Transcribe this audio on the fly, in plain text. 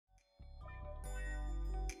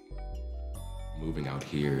Moving out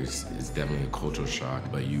here is definitely a cultural shock,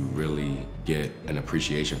 but you really get an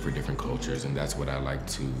appreciation for different cultures, and that's what I like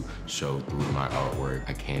to show through my artwork.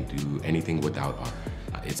 I can't do anything without art.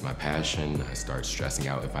 It's my passion. I start stressing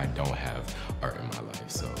out if I don't have art in my life,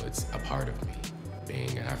 so it's a part of me.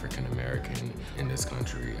 Being African American in this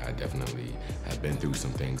country, I definitely have been through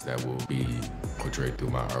some things that will be portrayed through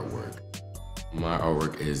my artwork. My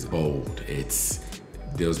artwork is bold. It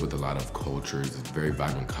deals with a lot of cultures. It's very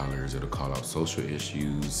vibrant colors. It'll call out social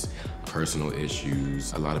issues, personal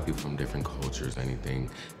issues. A lot of people from different cultures, anything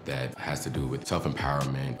that has to do with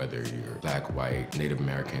self-empowerment, whether you're Black, white, Native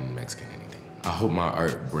American, Mexican, anything. I hope my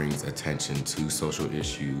art brings attention to social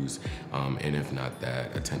issues, and if not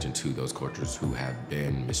that, attention to those cultures who have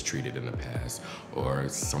been mistreated in the past or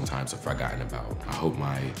sometimes are forgotten about. I hope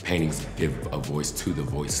my paintings give a voice to the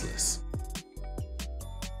voiceless.